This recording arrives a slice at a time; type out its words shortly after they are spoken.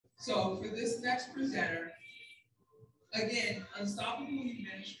So for this next presenter, again, Unstoppable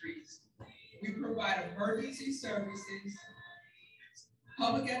Ministries, we provide emergency services,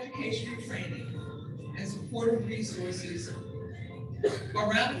 public education and training, and supportive resources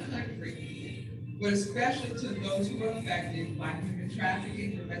around the country, but especially to those who are affected by human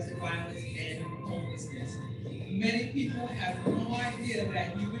trafficking, domestic violence, and homelessness. Many people have no idea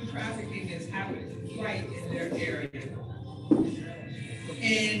that human trafficking is happening right in their area.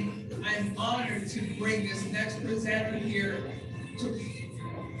 And I'm honored to bring this next presenter here to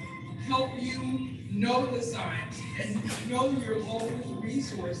help you know the signs and know your local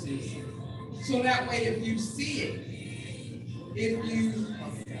resources. So that way, if you see it, if you,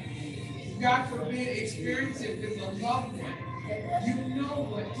 God forbid, experience it with a loved one, you know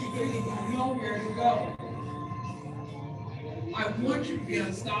what to do, you know where to go. I want you to be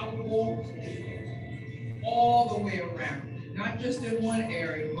unstoppable all the way around, not just in one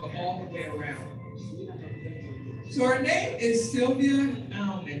area, but all the way around. So her name is Silvia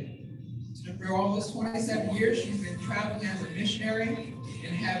Almond. And for almost 27 years, she's been traveling as a missionary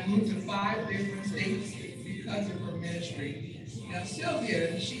and have moved to 5 different states because of her ministry. Now,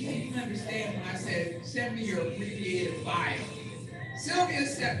 Silvia, she didn't understand when I said, send me your abbreviated bio. Silvia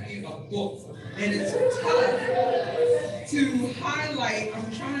sent me a book, and it's tough to highlight.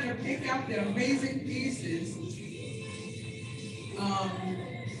 I'm trying to pick out the amazing pieces.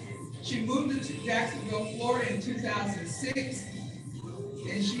 She moved to Jacksonville, Florida in 2006,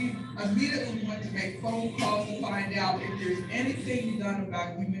 and she immediately wanted to make phone calls to find out if there's anything done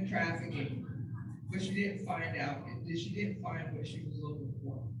about human trafficking, but she didn't find out. She didn't find what she was looking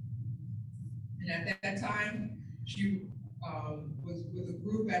for. And at that time, she was with a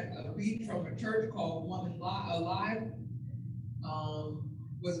group at a beach from a church called Woman Alive.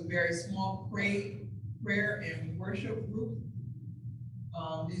 Was a very small prayer and worship group.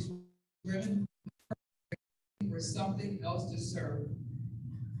 These women were something else to serve,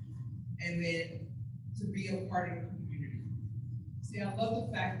 and then to be a part of the community. See, I love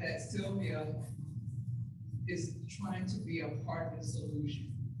the fact that Silvia is trying to be a part of the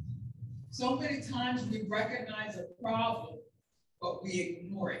solution. So many times we recognize a problem, but we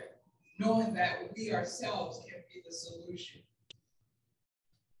ignore it, knowing that we ourselves can be the solution.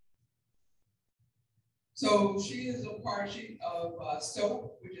 So she is a part of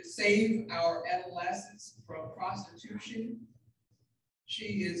SOAP, which is Save Our Adolescents from Prostitution.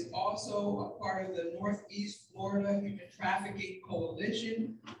 She is also a part of the Northeast Florida Human Trafficking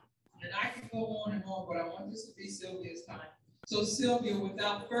Coalition. And I can go on and on, but I want this to be Silvia's time. So Silvia,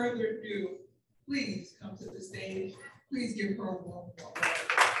 without further ado, please come to the stage. Please give her a warm welcome.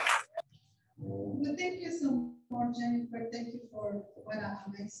 Well, thank you so much, Jennifer. Thank you for what an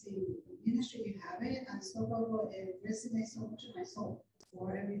amazing ministry you have it. And Stockholm, it resonates so much in my soul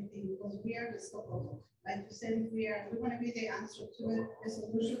for everything, because we are the Stockholm. Like you said, we want to be the answer to it, the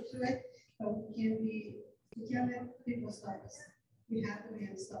solution to it, but we can't let people stop us. We have to be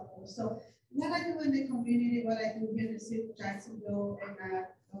unstoppable. So what I do in the community, what I do here in the city of Jacksonville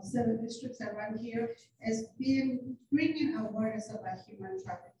and 7 districts around here, is bringing awareness about human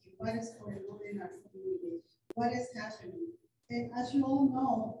trafficking. What is going on in our community? What is happening? And as you all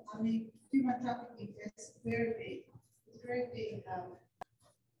know, I mean, human trafficking is very big. It's very big.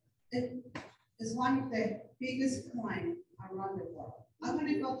 It is one of the biggest crimes around the world. I'm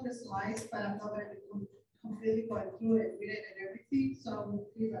going to go through slides, but I'm not going to be completely going through it, read it and everything. So I will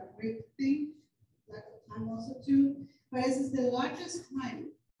give a brief thing, like the time also too. But this is the largest crime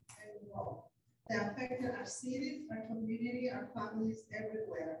in the world that affected our cities, our community, our families,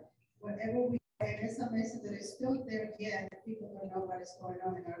 everywhere. Wherever we are, and it's amazing that it's still there yet. People don't know what is going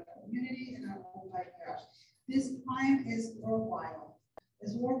on in our community and our own backyard. This crime is worldwide.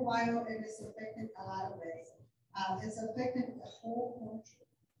 It's worldwide and it's affecting a lot of ways. It's affecting the whole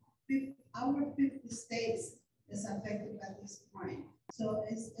country. Our 50 states is affected by this crime. So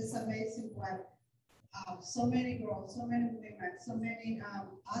it's amazing what so many girls, so many women, so many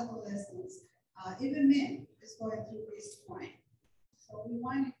adolescents, even men is going through this crime. So we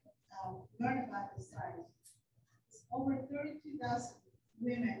want to learn about the signs. It's over 32,000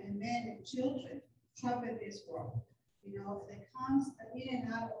 women and men and children trapped in this world. You know, they come in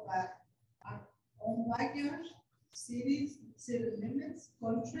and out of our own backyards, cities, city limits,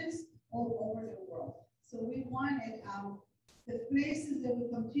 countries, all over the world. So we wanted the places that we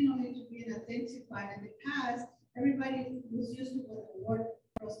continually to be identified. In the past, everybody was used to the word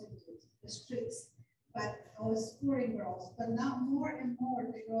prostitutes, the streets, but escorting girls. But now more and more,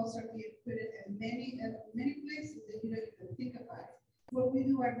 the girls are being put in many places that you don't even think about it. Where we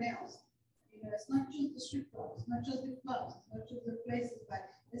do our nails. You know, it's not just the strip clubs, it's not just the clubs, it's not just the places, but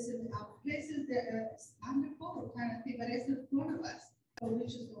it's in but it's in front of us, but we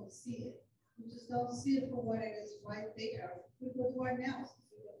just don't see it. We just don't see it for what it is right there. We go to our nails,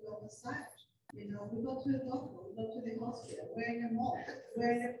 we go to a massage, we go to the doctor, we go to the hospital, we're in the mall,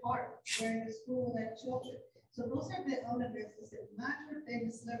 we're in the park, we're in the school with our children. So those are the elements that matter in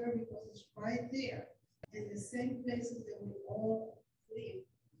this level because it's right there in the same places that we all live.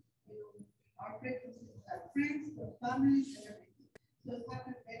 Our friends, our families, and everything. So it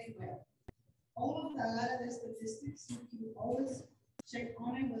happens anywhere. A lot of the statistics, you can always check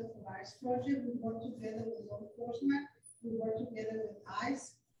on it with the RISE project. We work together with law enforcement. We work together with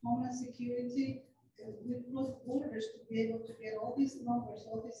ICE, Homeland Security, we cross borders to be able to get all these numbers,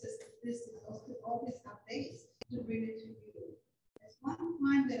 all these statistics, all these updates to bring it to you. There's one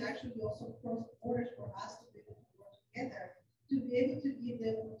time that actually also cross borders for us to be able to work together, to be able to give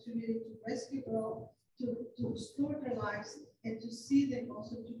the opportunity to rescue girls, to restore their lives, and to see them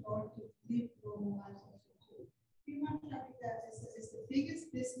also to go to live normal lives also too. Human trafficking is the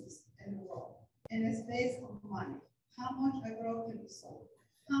biggest business in the world, and it's based on money. How much a girl can be sold,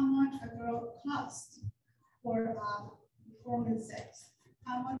 how much a girl costs for performance sex,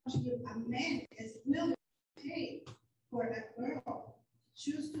 how much a man is willing to pay for a girl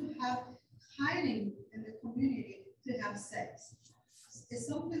choose to have hiding in the community to have sex. It's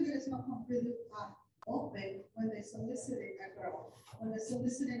something that is not completely open when they're soliciting a girl, when they're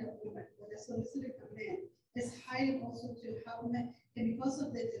soliciting a woman, when they're soliciting a man. It's hiding also to how men, and because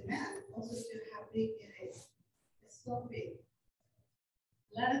of the demand, also to how big it is. It's so big.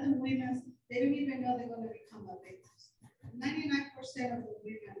 A lot of the women, they don't even know they're going to become a victim. 99% of the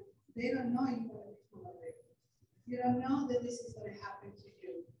women, they don't know you're going to become a victim. You don't know that this is going to happen to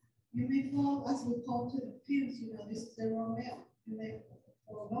you. You may fall, as we call to the pins, this is the wrong male. You may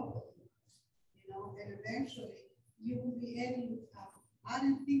fall over, and eventually you will be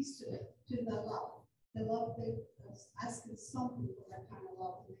adding things to it, to the love. The love that was asking something for that kind of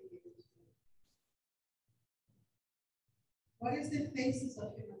love to be given to you. What is the phases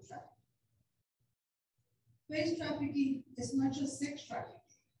of human trafficking? Phase trafficking is not just sex trafficking.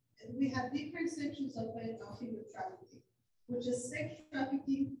 We have different sections of human trafficking, which is sex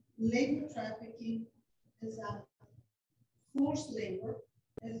trafficking, labor trafficking, is forced labor,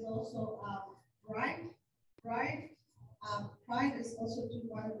 is also bride. Pride is also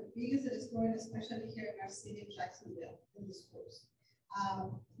one of the biggest that is growing, especially here in our city of Jacksonville, in the schools.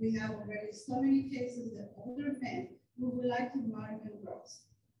 We have already so many cases that older men who would like to marry young girls,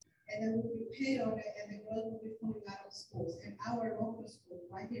 and they will be paid on it, and the girls will be coming out of schools, in our local school,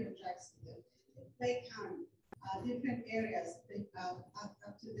 right here in Jacksonville, in Clay County, different areas.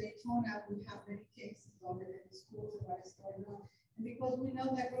 Up to Daytona, we have many cases of it in the schools and what is going on. And because we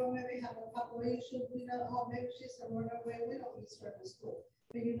know that girl maybe have a couple of issues, we know, maybe she's a runaway, we don't miss her in school.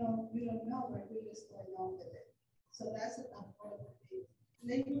 But we don't know what really is going on with it. So that's a part of the thing.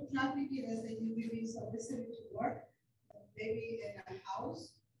 Labor trafficking is that you will be solicited to work, maybe in a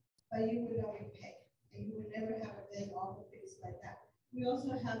house, but you will not be paid. And you will never have a day off or things like that. We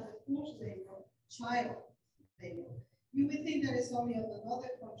also have the forced labor, child labor. You would think that it's only of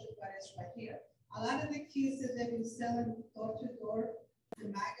another country, but it's right here. A lot of the kids that they've been selling door to door, the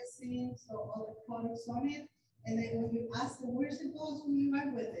magazines or other products on it, and then when you ask them, where's it goes when you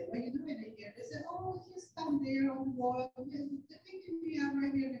run with it? What are you doing it here? They say, oh, he's down there on the wall. They're picking me up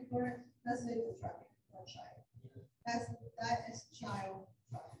right here in the corner. That's labor trafficking for a child. That is child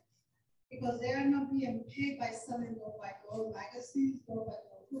trafficking. Because they are not being paid by selling door by door magazines, door by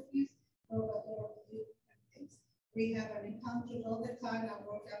door cookies, door by door different things. We have an encounter all the time. I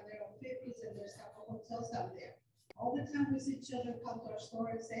work down there on 50s, and there's a couple hotels down there. All the time we see children come to our store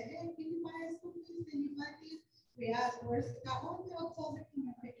and say, hey, can you buy us cookies? Can you buy these? We ask, where's the guy? Oh, the hotel, they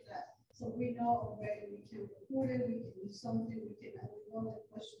come and pick it up. So we know already we can report it, we can do something, we know the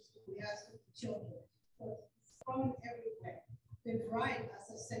questions we ask of the children. But it's from everywhere. The bride,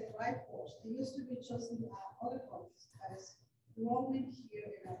 as I said, bride force, it used to be just in other countries, but it's growing here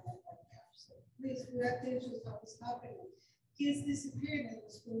in our country. So please pay attention to how it's happening. Kids disappearing in the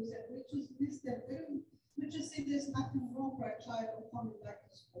schools, and we just miss them. We just say there's nothing wrong for a child coming back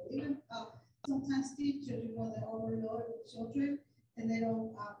to school. Even sometimes teachers, they overload with children, and they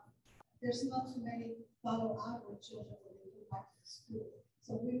don't. There's not too many follow-up with children when they go back to school.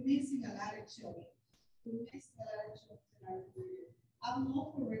 So we're missing a lot of children. We're missing a lot of children in our community. I'm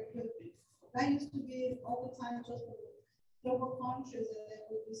all for recruitment. That used to be all the time just for global countries, and they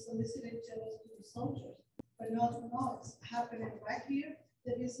would be soliciting children to be soldiers. But no, it's happening right here.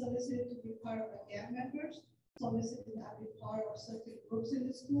 That is solicited to be part of the gang members, solicited to be part of certain groups in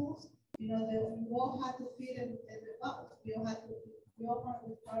the schools. We all have to fit in the box. We all have to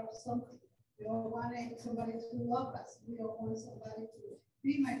be part of something. We all wanted somebody to love us. We all want somebody to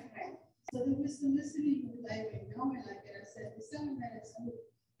be my friend. So the wisdom listening with David, knowing, like I said, the 7 minutes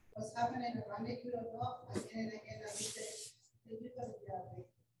was happening around the you don't know, again and again, I would say, you're going to be okay.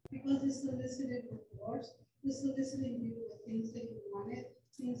 Because it's solicited with words, it's soliciting you with things that you wanted,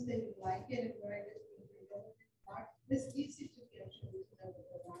 things that you like it, and where it is it's easy to get you into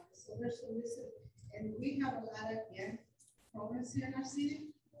the market. So they're solicited. And we have a lot of young programs here in our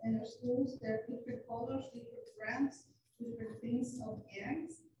city, in our schools. There are different colors, different brands, different things of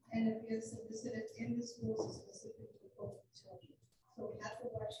gangs, and it is solicited in the schools specifically for children. So we have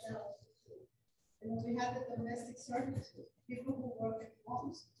to watch that also too. And then we have the domestic services, people who work at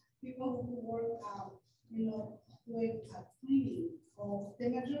homes, people who work, doing cleaning. Or the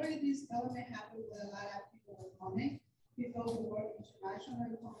majority of these elements happen with a lot of people with money, people who work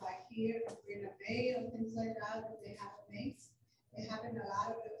internationally, come back here and bring a maid or things like that, and they have mates. It happen a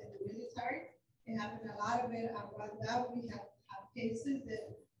lot of it in the military. It happen a lot of it around that. We have cases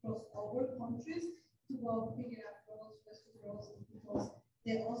that cross over countries to go picking up girls, rescue girls, because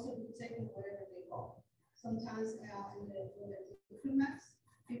they also be taken wherever they go. Sometimes in the diplomats,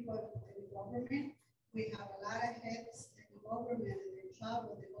 people in the government, we have a lot of heads in the government and they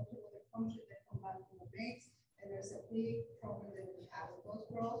travel, they go to other countries, they come back from the mates, and there's a big problem that we have. Those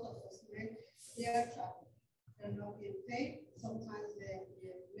girls or those men, they are traveling. They're not being paid. Sometimes the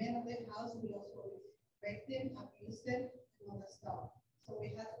men of the house will also break them, abuse them, and all that stuff. So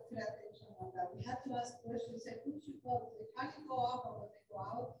we have to pay attention on that. We have to ask questions, say, who should go? They can't go out, but when they go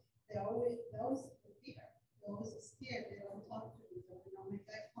out, they always fear. They're always scared. They don't talk to you. They don't make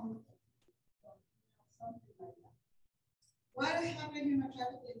that comfortable. Something like that. What happened in human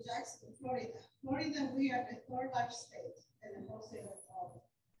trafficking in Jacksonville, Florida? Florida, we are the 3rd largest state in the whole state of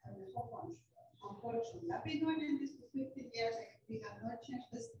the whole country. Unfortunately, I've been doing this for 50 years. We have not changed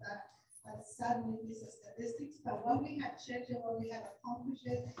this. Sadly, these statistics. But what we have changed and what we have accomplished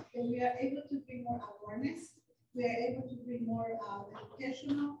is that we are able to bring more awareness. We are able to bring more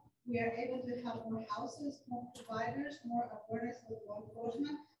educational. We are able to have more houses, more providers, more awareness with law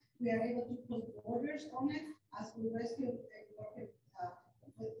enforcement. We are able to put borders on it as we rescue and work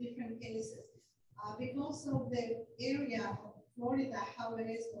with different cases. Because of the area of Florida, how it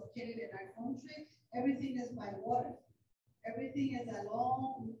is located in our country, everything is by water. Everything is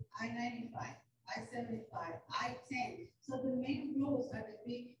along I-95, I-75, I-10. So the main roads are the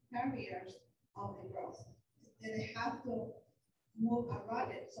big carriers of the girls. They have to move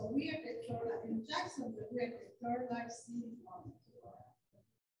around it. So we are the 3rd, in Jacksonville, we are the 3rd largest city on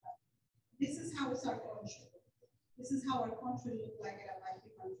This is how it's our country. This is how our country looks like at a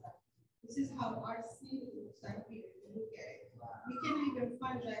human trafficking. This is how our city looks like here. If you look at it, we can't even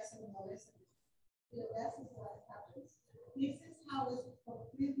find Jacksonville. This is what happens. This is how it's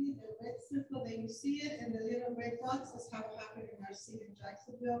completely the red circle that you see it, and the little red dots is how it happened in our city in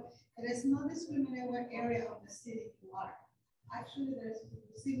Jacksonville. It is not discriminated what area of the city you are. Actually,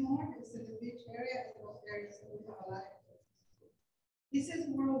 you see more, it's in the beach area and those areas that we have a lot of. This is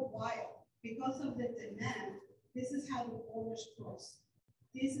worldwide. Because of the demand, this is how the borders cross.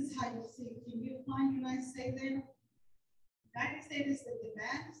 This is how you see. Can you find United States there? United States is the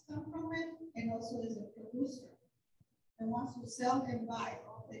demand come from it, and also is a producer. The ones who sell and buy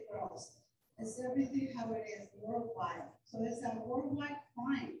all the girls. It's everything how it is worldwide. So it's a worldwide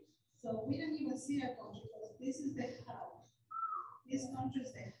crime. So we don't even see our country because this is the hub. This country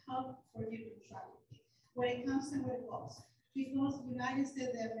is the hub for human trafficking. When it comes to where it goes. Because the United States,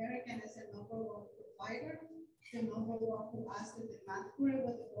 the American is the #1 provider, the #1 who asked the demand for it,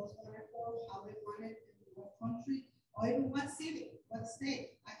 what the girls wanted for, how they wanted in what country, or even what city, what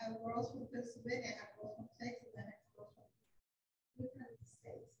state. I have girls from Pennsylvania, I have girls from Texas, I have girls from different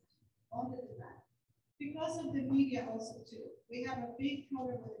states on the demand. Because of the media also too. We have a big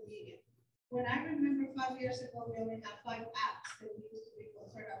problem with the media. When I remember 5 years ago, we only had 5 apps that we used to be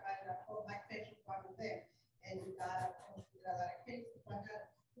concerned about a whole backpage problem there. And we got a lot of cases, but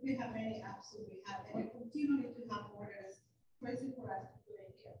we have many apps that we have, and we continue to have more. That is crazy for us to do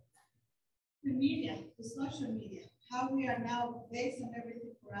it here. The media, the social media, how we are now based on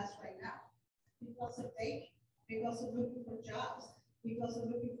everything for us right now. Because of dating, because of looking for jobs, because of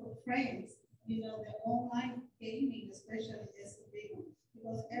looking for friends, the online gaming especially is the big one.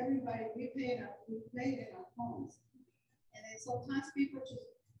 Because everybody, we play it in our phones. And then sometimes people just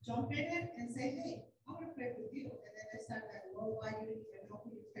jump in it and say, hey, I want to play with you. And then they start like, well, why you didn't even know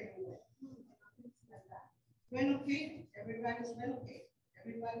who you play with? Things like that. Relocating. Everybody's relocating.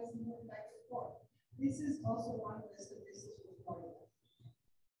 Everybody's moving back and forth. This is also one of the statistics with Florida.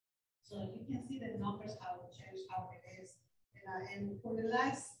 So you can see the numbers, how it changed, how it is. And for the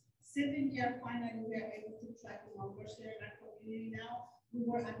last 7 year finally we are able to track the numbers here in our community now. We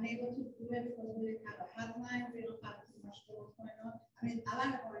were unable to do it because we didn't have a hotline. We don't have too much going on. I mean, a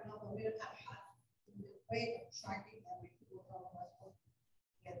lot going on, but we don't have the way of tracking everything with all of us working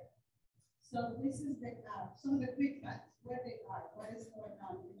together. So this is the some of the quick facts, where they are, what is going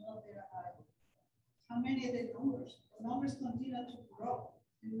on. You know, there are how many of the numbers? The numbers continue to grow.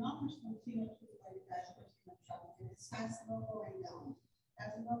 The numbers continue to grow. You guys for human trafficking. It's not going down.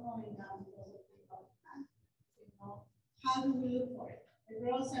 That's not going down because of the government. You know, how do we look for it? The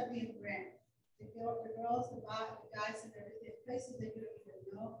girls are being branded. The girls, the guys, and everything. Places they don't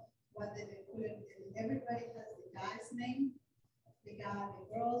even know what they put in. Everybody has the guy's name. They got the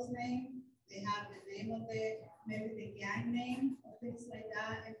girl's name. They have the name of maybe the gang name or things like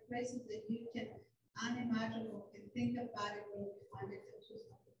that. And places that you can unimaginable and think about it when we find it tattoos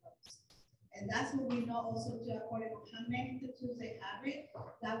on the girls. And that's what we know also too, according to how many tattoos they have it,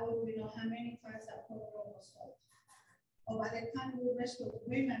 that way we know how many times that poor girl was sold. Or by the time we reached the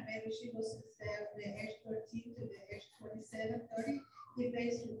women, maybe she was from the age 13 to the age 27, 30, if they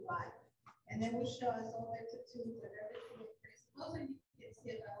survived. And they will show us all the tattoos and everything. Also, you can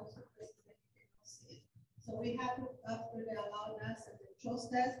see it, but also places that you cannot see it. So we have to, after they allow us and they trust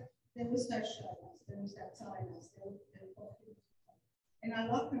us, they will start showing us, they will start telling us, they will in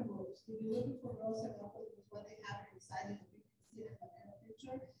our locker rooms, if you're looking for girls and locker rooms, what they have inside and you can see it in the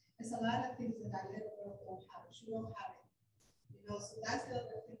picture, there's a lot of things that our little girls don't have, she don't have it. You know, so that's the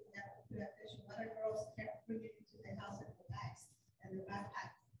other thing we have to pay attention. A lot of girls can't bring it into their house in their bags and their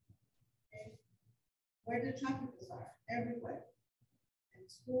backpack. Okay? Where the traffickers are, everywhere. In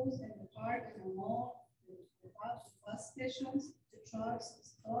schools, in the park, in the mall, the bus stations, the trucks, the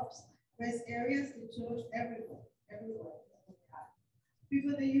stops, rest areas, the church, everywhere.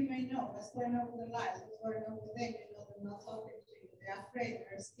 People that you may know, what's going on with their lives, what's going on with them, you know, they're not talking to you, they're afraid,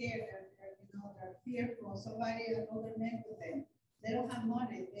 they're scared, they're fearful, somebody, another man with them. They don't have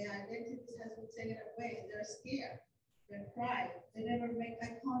money, their identities has been taken away, they're scared, they're crying, they never make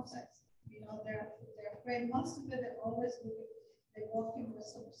eye contact, you know, they're afraid. Most of it, they're always they're walking with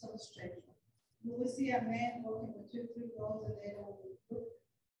some stranger. You will see a man walking with 2, 3 girls and they don't look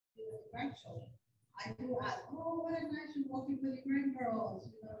the grandchildren. I do ask, oh, what a nice you're walking with your grandgirls,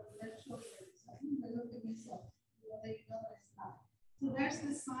 you know, their children. They look at me so, you know, that it's not. So there's the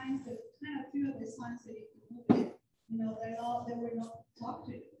signs, that kind of few of the signs that you can look at. You know, they will not talk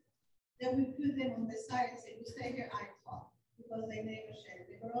to you. Then we put them on the side and say, you stay here, I talk, because they never share.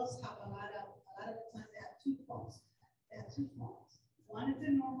 The girls have a lot of the times they have 2 phones. They have 2 phones. One is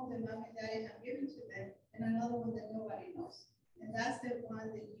the normal that mom and daddy have given to them, and another one that nobody knows. And that's the one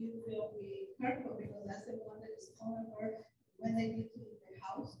that you will be careful because that's the one that is calling for when they need to leave their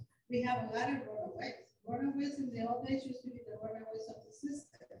house. We have a lot of runaways. Runaways in the old days used to be the runaways of the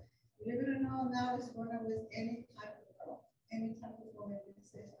system. Believe it or not, now it's runaways any type of girl, any type of woman that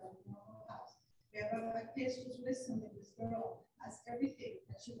says from a normal house. We have a case just recently, this girl has everything,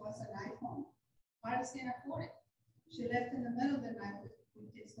 and she wants an iPhone. Parents can't afford it. She left in the middle of the night with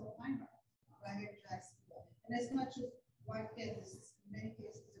kids don't find her right here in Jacksonville. And it's not just one case, this is many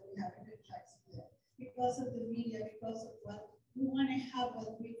cases that we have in Jacksonville. Because of the media, because of what we want to have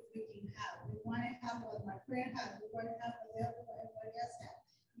what we can have. We want to have what my friend has. We want to have what everybody else has.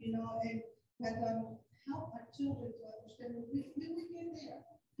 You know, and but help our children to understand we get there.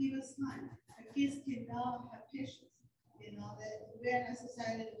 Give us time. Our kids can now have patience. You know, that we're in a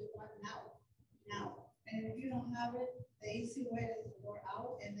society that we want now. And if you don't have it, the easy way is to go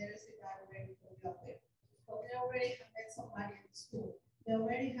out and there is a guy ready for you up there. So they already have met somebody in school. They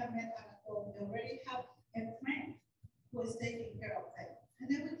already have met an adult. They already have a friend who is taking care of them.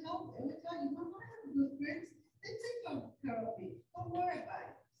 And they will tell you, Mom, I have good friends. They take care of me. Don't worry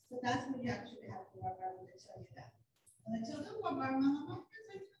about it. So that's what you actually have to worry about when they tell you that. And they tell, don't worry about it, Mama. My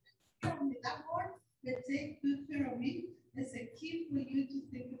friends are taking care of me. That word, they take good care of me. It's a key for you to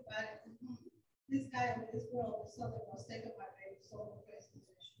think about it. This guy or this girl or something was taking my baby so the place is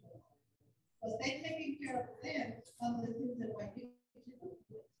sure. Because they taking care of them on the things that like you cannot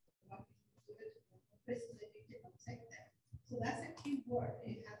do it. Places that you cannot take them. So that's a key word.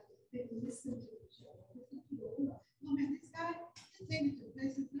 You have to listen to each other. Listen to the woman. Oh man, this guy is taking me to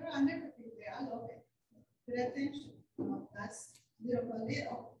places there. I never been there. I love it. Pay attention. That's little by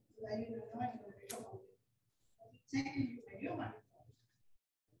little. So that you don't know you're going to be taking you where you want to go.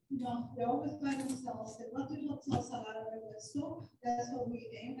 You know, they're always by themselves. They want to hotels a lot of them. So that's what we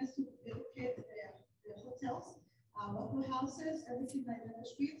aim is to educate the hotels, local houses, everything like that, the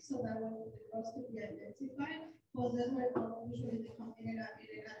streets, so that when the girls can be identified, because that's where usually they come in and out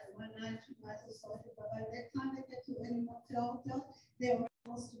at 1 night, 2 nights or something. But by that time they get to any motel, They are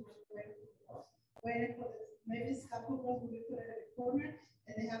customers waiting for this. Maybe it's a couple of girls will be put in a corner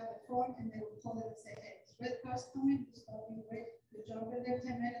and they have the phone and they will call them and say, hey, this red car's coming, you stop and wait, you jump in there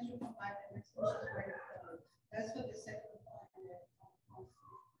 10 minutes, you come back, and the next person is waiting for you. That's what they said.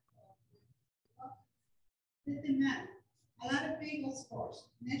 The demand. A lot of big sports.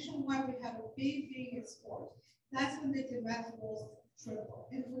 Nationwide, we have a big sports. That's when the demand goes triple.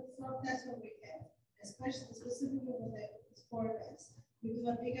 And with that's what we have, especially specifically with the sport events. We do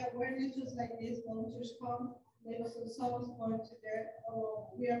a big awareness just like this. Volunteers come, they go to songs going to their.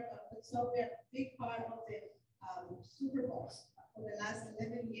 We are a big part of the Super Bowls for the last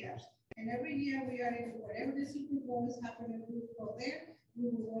 11 years. And every year we are in whatever the Super Bowl is happening, we will go there. We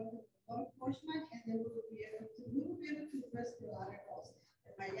will work with law enforcement, and then we will be able to rescue a lot of girls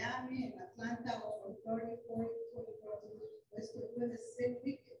in Miami, in Atlanta, over 30, 40, 20 girls rescued with the same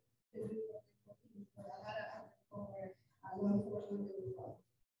weekend. We will be working with a lot of over law enforcement.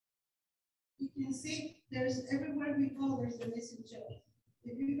 You can see there's everywhere we go, there's a missing children.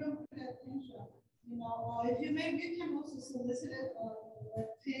 If you don't pay attention, you know, or if you maybe you can also solicit it on the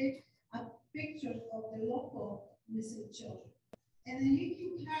page pictures of the local missing children. And then you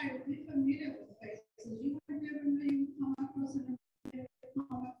can kind of be familiar with faces. You would never maybe come across in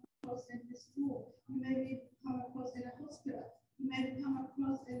the school. You maybe come across in a hospital. You maybe come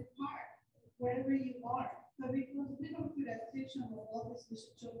across in a park, wherever you are. But because we don't put attention on all these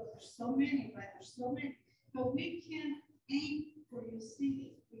missing children, there's so many, right? There's so many. But we can aim for your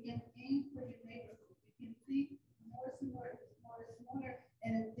city. We can aim for your neighborhood. We can think more smaller,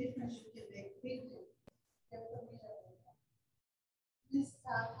 and a difference you can make big. This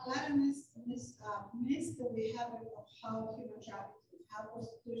a lot of myths that we have of how human trafficking, how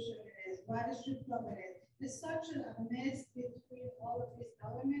prostitution is, what a strip club it is. There's such a mess between all of these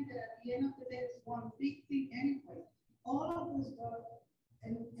elements that at the end of the day, it's one big thing anyway. All of us are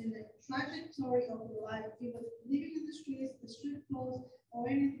in the trajectory of their life, either living in the streets, the street clothes, or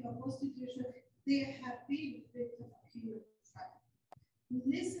anything of prostitution, they have been victims of human trafficking.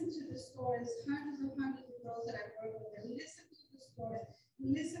 Listen to the stories, hundreds of girls that I've worked with, and listen to the stories.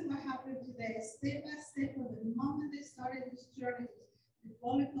 Listen what happened today, step by step, from the moment they started this journey, the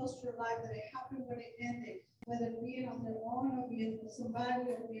roller coaster life, that it happened when it ended, whether being on their own or being with somebody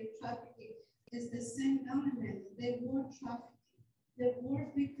or being trafficking, is the same element. They were trafficking. They were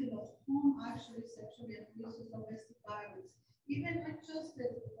victims of home, actually, sexually abuse, domestic violence. Even not just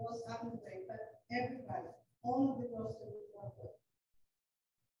the girls out of the way, but everybody, all of the girls that we work with.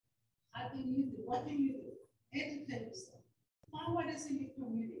 How can you do? What can you do? Educate yourself. Find what is in your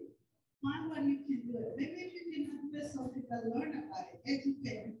community. Find what you can do. Maybe if you can invest something, but learn about it,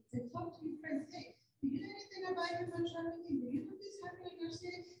 educate, and talk to your friends. Hey, do you know anything about human trafficking? Do you know this happening in your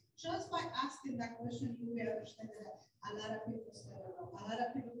city? Just by asking that question, you will understand that a lot of people still don't know. A lot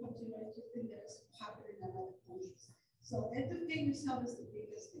of people continue to think that it's happening in other countries. So educate yourself is the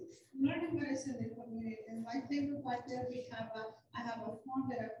biggest thing. Learning what is in the community. And my favorite part there, I have a form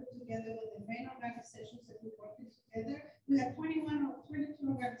that I put together with the main organizations that we're working together. We have 21 or 22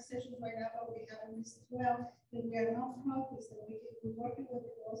 organizations right now, but we have at least 12 that we are non-profits that we're working with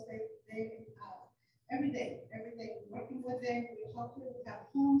the girls every day. We're working with them, we talk to them, we have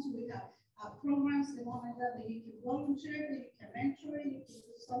homes, we have programs and all like that you can volunteer, that you can mentor, you can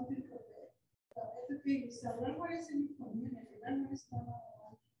do something for them. So educate yourself, learn what is in your community, learn what is going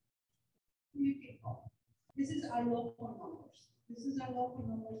on. You can call. This is our local numbers. This is our local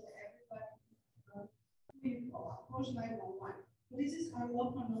numbers that everybody can call. Of course, 911. But this is our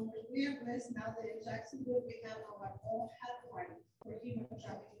local numbers. We are blessed now that in Jacksonville we have our own hotline for human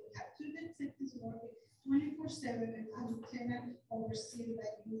trafficking. We have 2 detectives working 24/7, and a lieutenant overseeing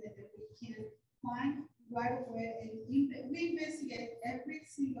that unit that we can find right away. And we investigate every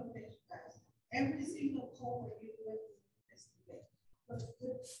single case, guys. Every single call that you do investigate. But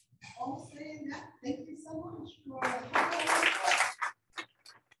with all saying that, thank you so much for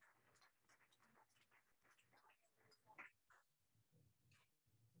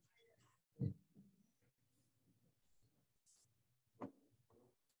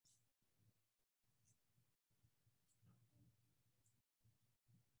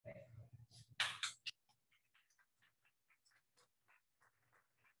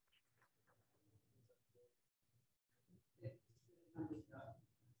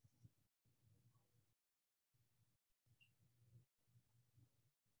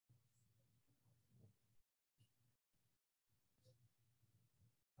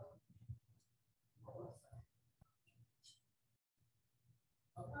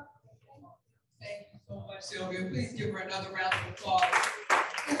Thank you so much, Sylvia. Please give her another round of applause.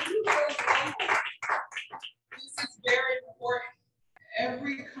 This is very important.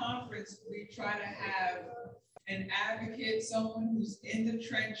 conference, we try to have an advocate, someone who's in the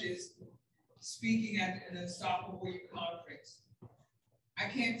trenches, speaking at an Unstoppable Youth Conference. I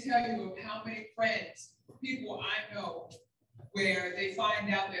can't tell you of how many friends, people I know, where they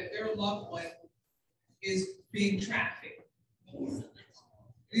find out that their loved one is being trafficked.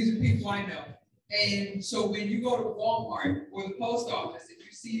 These are people I know. And so when you go to Walmart or the post office, if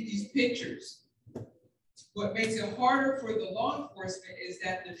you see these pictures, what makes it harder for the law enforcement is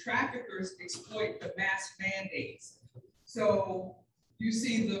that the traffickers exploit the mask mandates. So you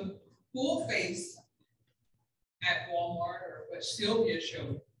see the full face at Walmart or what Silvia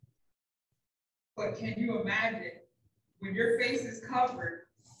showed. But can you imagine when your face is covered,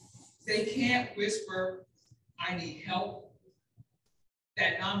 they can't whisper, I need help.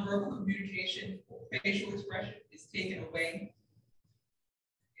 That nonverbal communication, facial expression is taken away.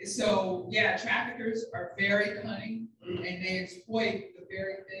 So yeah, traffickers are very cunning and they exploit the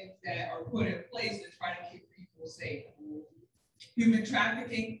very things that are put in place to try to keep people safe. Human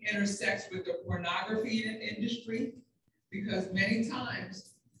trafficking intersects with the pornography industry because many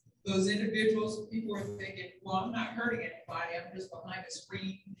times those individuals, people are thinking, well, I'm not hurting anybody, I'm just behind a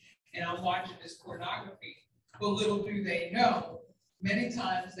screen and I'm watching this pornography. But little do they know, many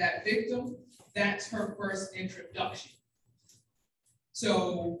times that victim, that's her first introduction.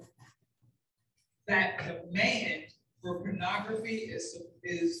 So that demand for pornography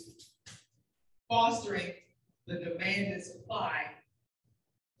is fostering the demand and supply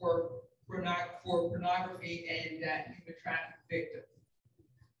for pornography and that human trafficking victim.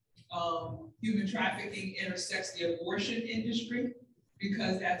 Human trafficking intersects the abortion industry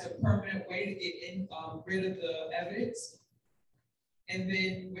because that's a permanent way to get rid of the evidence. And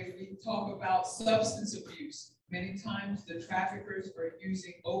then when we talk about substance abuse, many times the traffickers are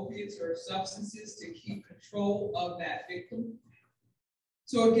using opiates or substances to keep control of that victim.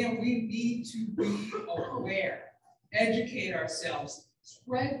 So again, we need to be aware, educate ourselves,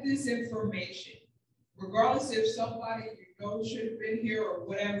 spread this information. Regardless if somebody you know should have been here or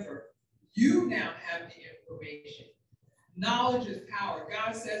whatever, you now have the information. Knowledge is power.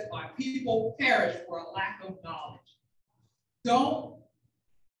 God says, my people perish for a lack of knowledge. Don't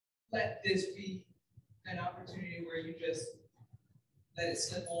let this be an opportunity where you just let it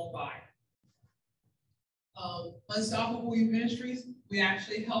slip on by. Unstoppable Youth Ministries, we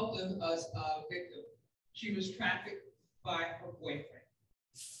actually helped a victim. She was trafficked by her boyfriend.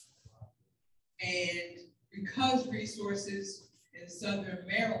 And because resources in Southern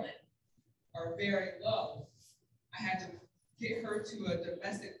Maryland are very low, I had to get her to a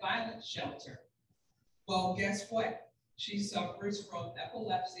domestic violence shelter. Well, guess what? She suffers from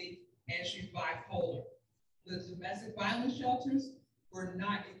epilepsy and she's bipolar. The domestic violence shelters were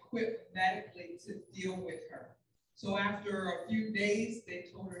not equipped medically to deal with her. So after a few days, they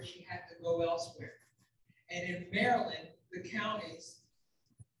told her she had to go elsewhere. And in Maryland, the counties,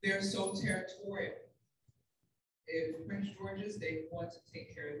 they're so territorial. In Prince George's, they want to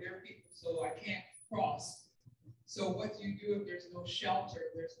take care of their people, so I can't cross. So what do you do if there's no shelter,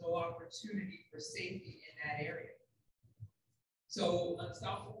 there's no opportunity for safety in that area? So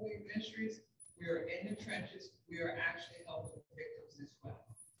Unstoppable Youth Ministries, we are in the trenches, we are actually helping victims.